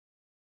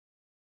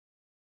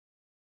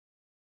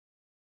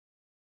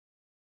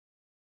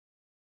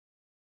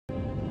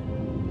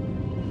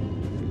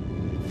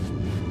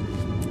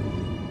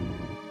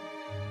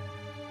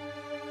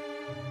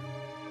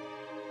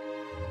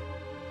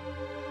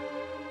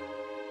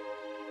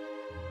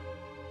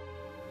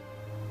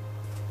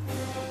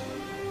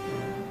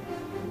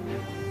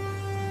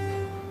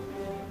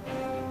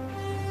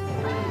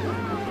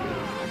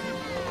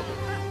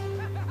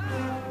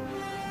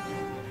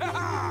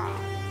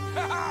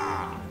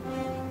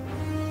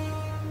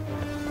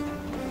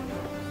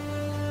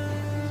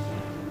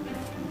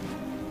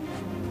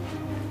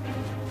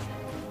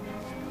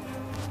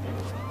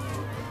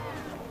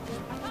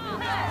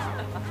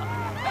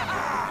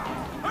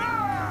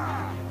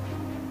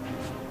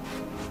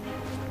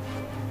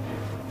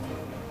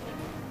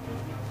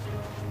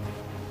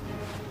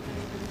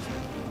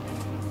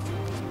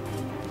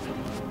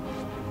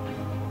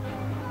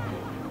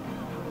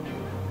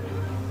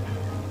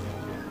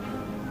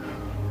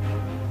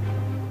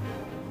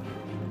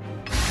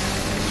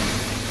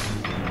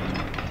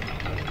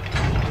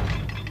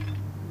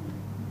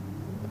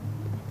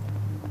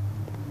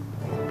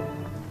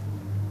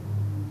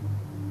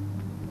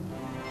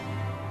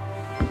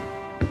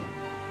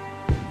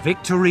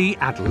Victory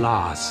at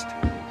last.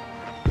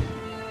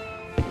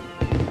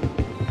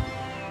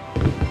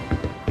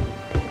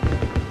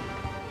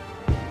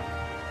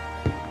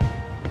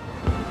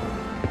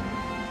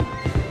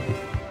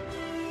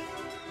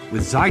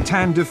 With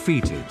Zaitan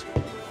defeated,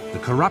 the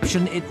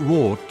corruption it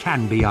wrought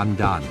can be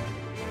undone.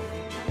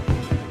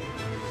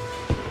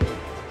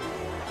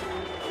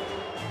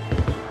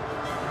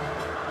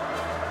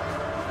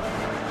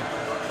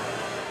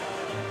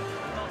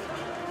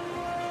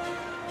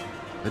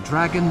 The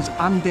dragon's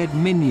undead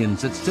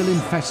minions that still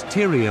infest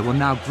Tyria will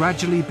now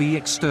gradually be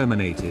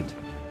exterminated.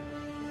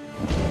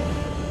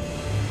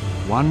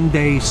 One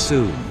day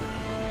soon,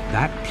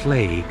 that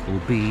plague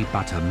will be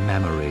but a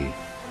memory.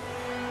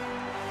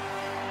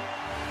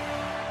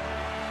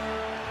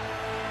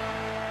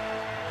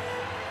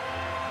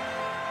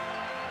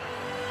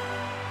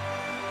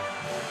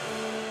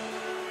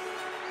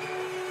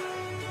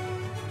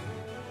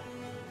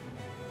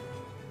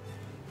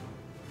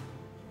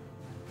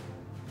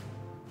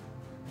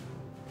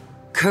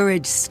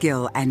 Courage,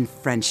 skill, and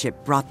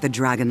friendship brought the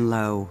dragon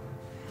low.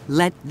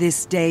 Let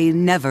this day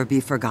never be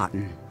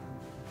forgotten.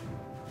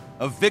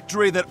 A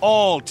victory that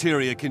all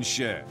Tyria can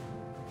share.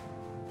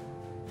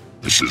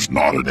 This is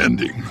not an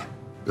ending.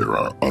 There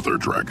are other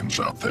dragons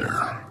out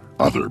there.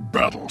 Other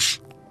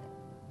battles.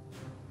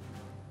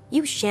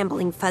 You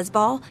shambling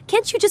fuzzball.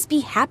 Can't you just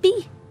be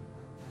happy?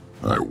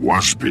 I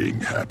was being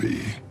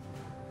happy.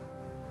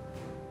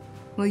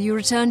 Will you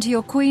return to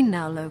your queen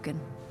now, Logan?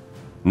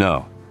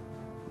 No.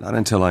 Not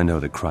until I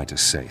know that Kryt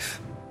is safe.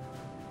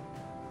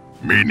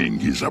 Meaning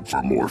he's up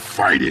for more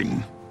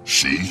fighting.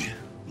 See?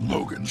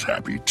 Logan's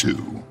happy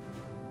too.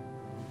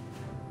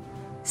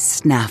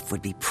 Snaff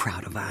would be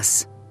proud of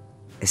us.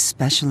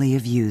 Especially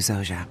of you,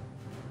 Zojja.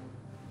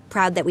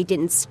 Proud that we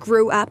didn't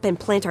screw up and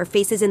plant our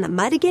faces in the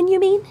mud again, you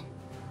mean?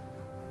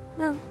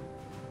 Well,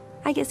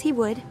 I guess he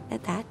would,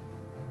 at that.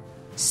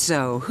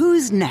 So,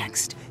 who's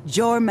next?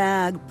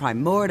 Jormag,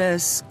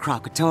 Primordus,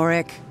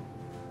 Krokatoric?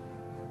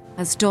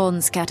 As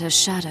dawn scatters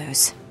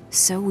shadows,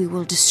 so we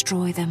will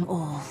destroy them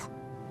all.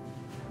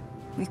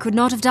 We could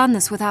not have done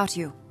this without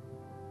you.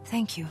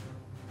 Thank you.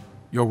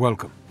 You're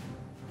welcome.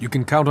 You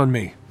can count on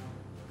me.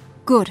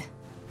 Good.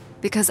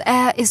 Because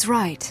Air is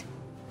right.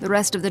 The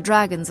rest of the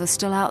dragons are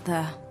still out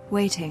there,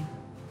 waiting.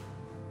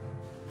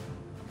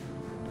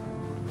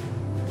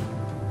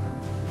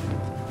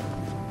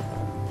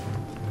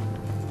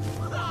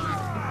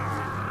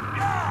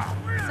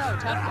 So,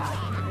 tough guy.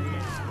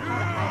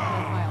 Not a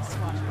high-profile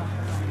swashbuckler.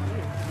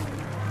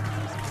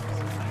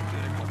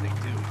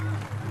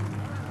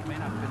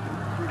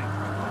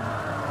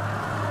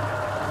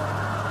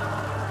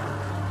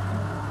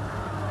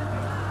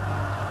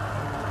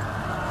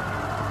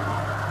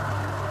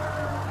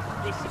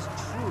 This is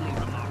truly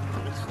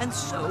remarkable, and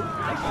so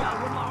I shall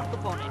remark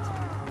upon it.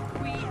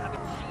 We have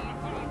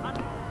achieved the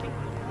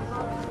unthinkable.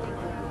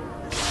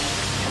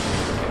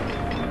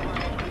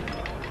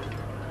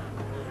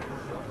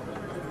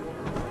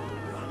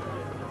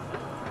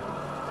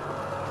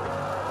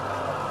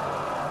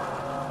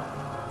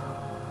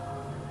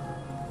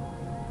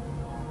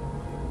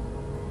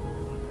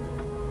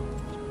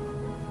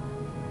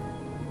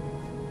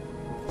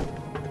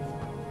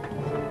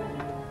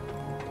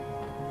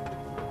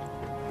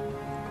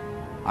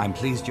 I'm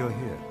pleased you're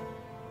here.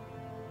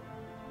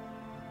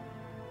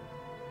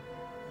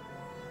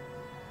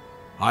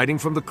 Hiding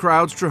from the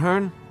crowds,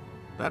 Traherne?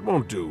 That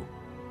won't do.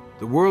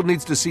 The world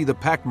needs to see the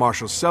Pact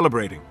Marshals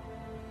celebrating.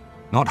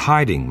 Not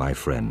hiding, my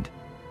friend.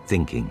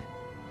 Thinking.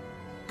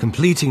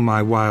 Completing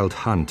my wild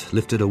hunt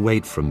lifted a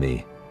weight from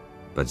me,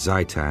 but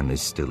Zaitan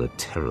is still a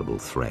terrible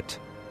threat.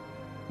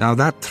 Now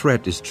that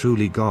threat is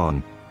truly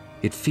gone.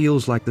 It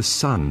feels like the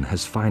sun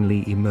has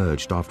finally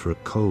emerged after a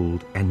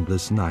cold,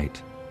 endless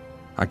night.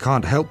 I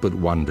can't help but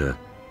wonder,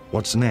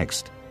 what's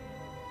next?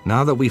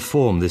 Now that we've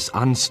formed this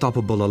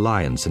unstoppable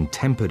alliance and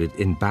tempered it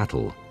in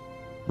battle,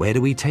 where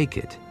do we take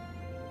it?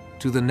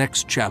 To the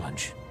next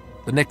challenge,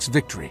 the next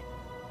victory.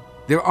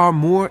 There are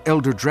more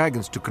Elder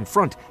Dragons to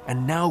confront,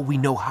 and now we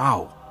know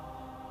how.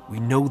 We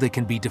know they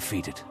can be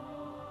defeated.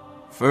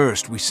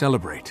 First, we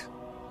celebrate.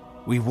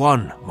 We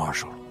won,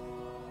 Marshal.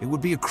 It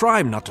would be a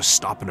crime not to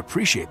stop and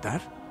appreciate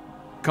that.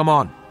 Come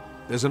on,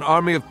 there's an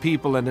army of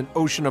people and an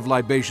ocean of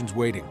libations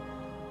waiting.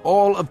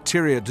 All of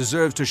Tyria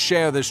deserves to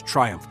share this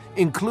triumph,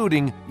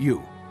 including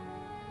you.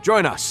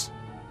 Join us.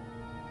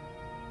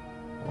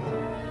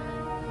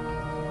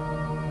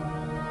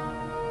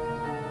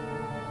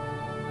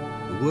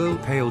 The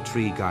World Pale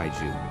Tree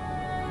guides you.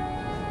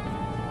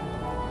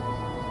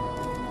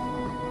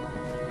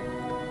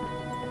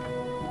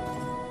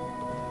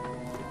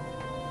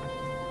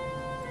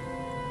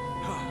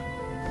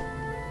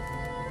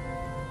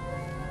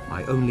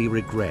 My only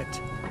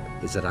regret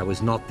is that I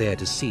was not there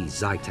to see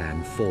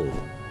Zaitan fall.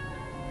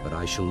 But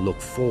I shall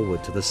look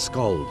forward to the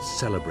skulls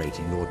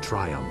celebrating your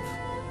triumph.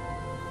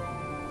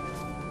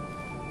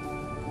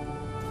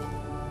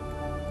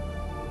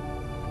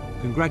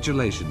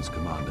 Congratulations,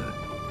 Commander.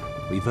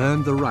 We've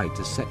earned the right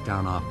to set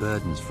down our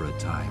burdens for a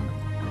time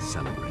and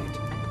celebrate.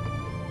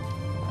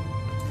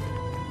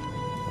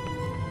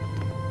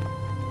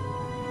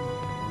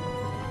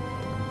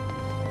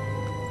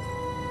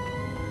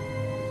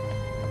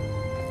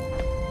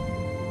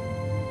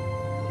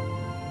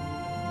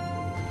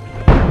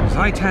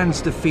 Zaitan's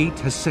defeat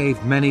has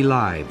saved many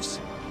lives.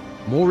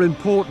 More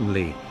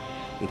importantly,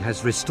 it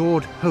has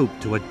restored hope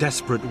to a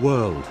desperate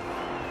world.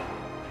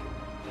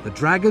 The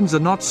dragons are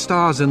not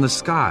stars in the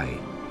sky.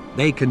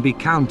 They can be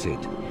counted.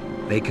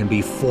 They can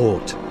be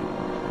fought.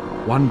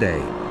 One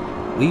day,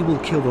 we will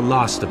kill the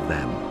last of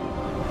them.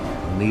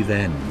 Only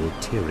then will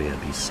Tyria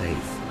be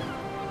safe.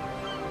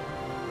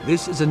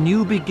 This is a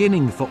new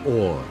beginning for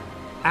Orr,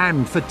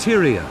 and for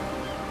Tyria,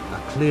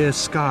 a clear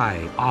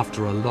sky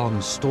after a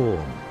long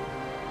storm.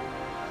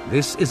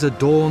 This is a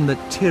dawn that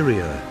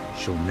Tyria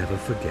shall never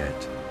forget.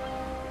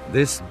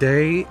 This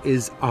day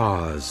is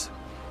ours.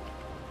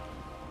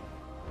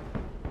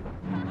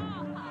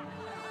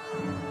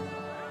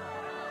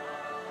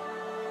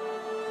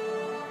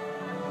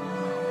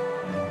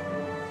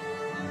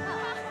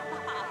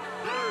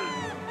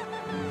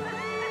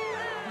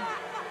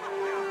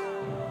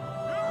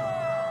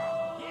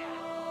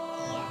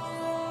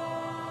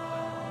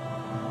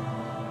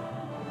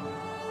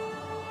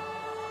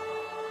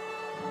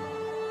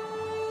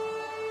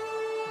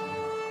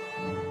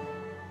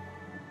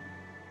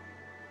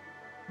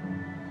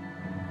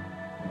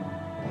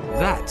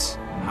 That's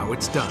how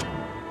it's done.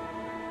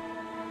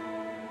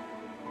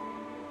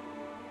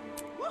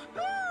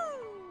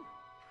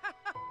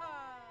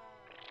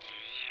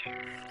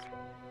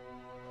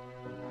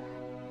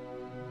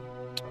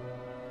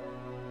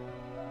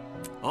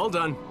 All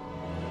done.